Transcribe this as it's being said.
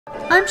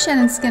I'm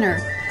Shannon Skinner.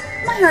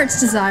 My heart's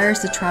desire is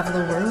to travel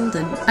the world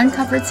and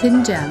uncover its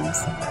hidden gems.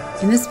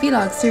 In this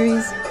vlog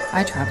series,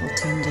 I traveled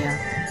to India.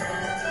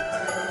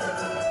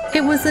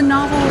 It was the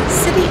novel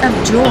City of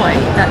Joy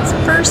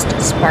that first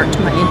sparked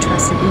my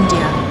interest in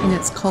India, in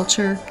its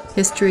culture,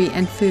 history,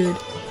 and food.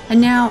 And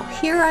now,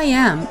 here I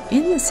am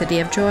in the City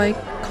of Joy,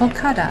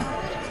 Kolkata,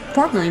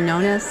 formerly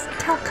known as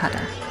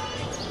Calcutta.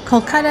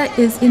 Kolkata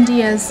is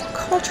India's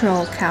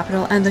cultural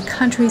capital and the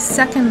country's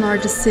second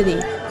largest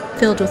city,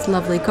 filled with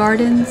lovely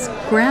gardens,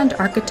 grand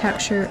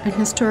architecture, and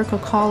historical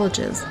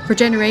colleges. For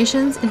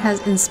generations, it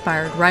has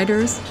inspired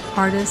writers,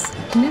 artists,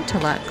 and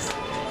intellects,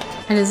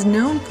 and is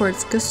known for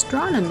its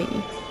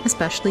gastronomy,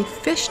 especially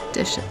fish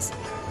dishes.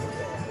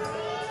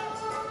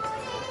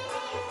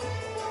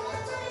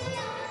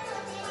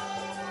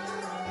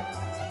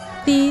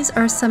 These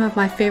are some of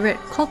my favorite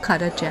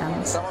Kolkata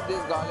gems.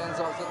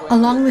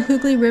 Along the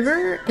Hooghly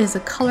River is a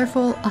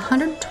colorful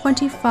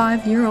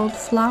 125-year-old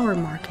flower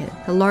market,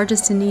 the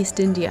largest in East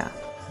India.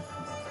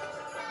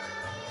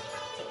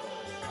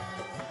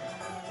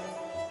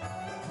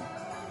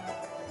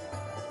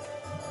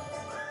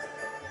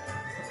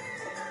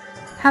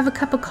 Have a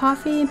cup of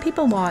coffee and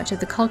people watch at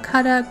the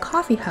Kolkata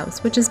Coffee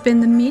House, which has been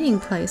the meeting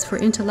place for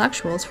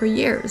intellectuals for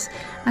years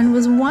and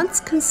was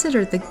once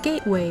considered the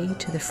gateway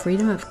to the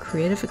freedom of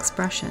creative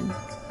expression.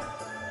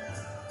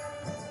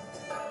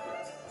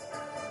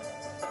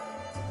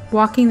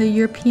 Walking the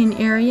European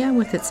area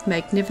with its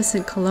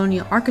magnificent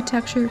colonial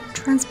architecture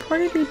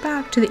transported me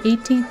back to the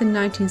 18th and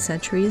 19th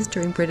centuries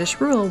during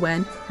British rule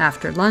when,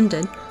 after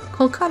London,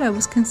 Kolkata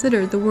was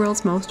considered the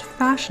world's most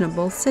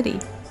fashionable city.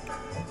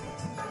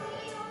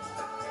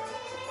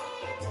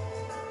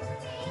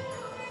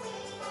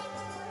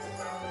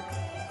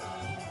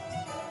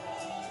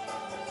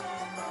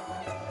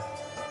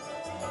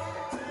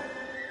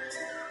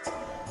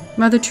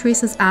 Mother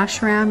Teresa's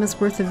ashram is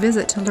worth a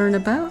visit to learn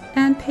about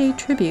and pay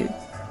tribute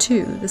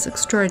to this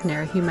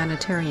extraordinary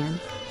humanitarian.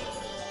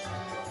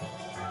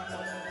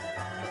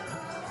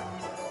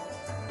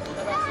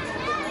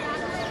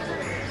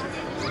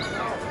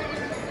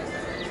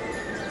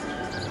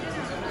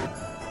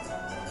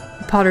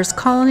 The Potter's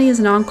Colony is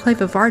an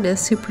enclave of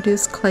artists who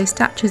produce clay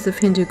statues of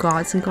Hindu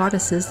gods and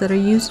goddesses that are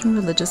used in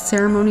religious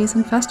ceremonies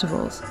and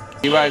festivals.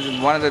 Shiva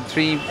is one of the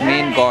three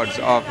main gods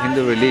of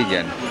Hindu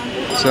religion.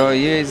 So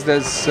he is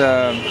the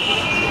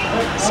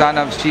son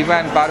of Shiva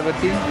and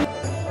Parvati.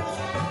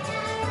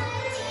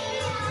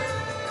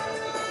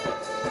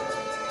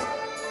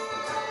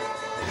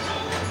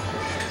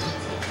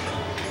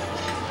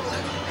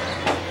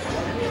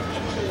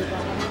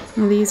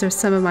 These are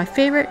some of my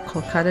favorite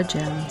Kolkata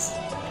gems.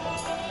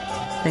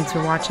 Thanks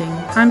for watching.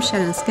 I'm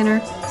Shannon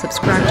Skinner.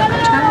 Subscribe to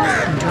my channel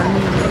and join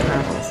me on the travel.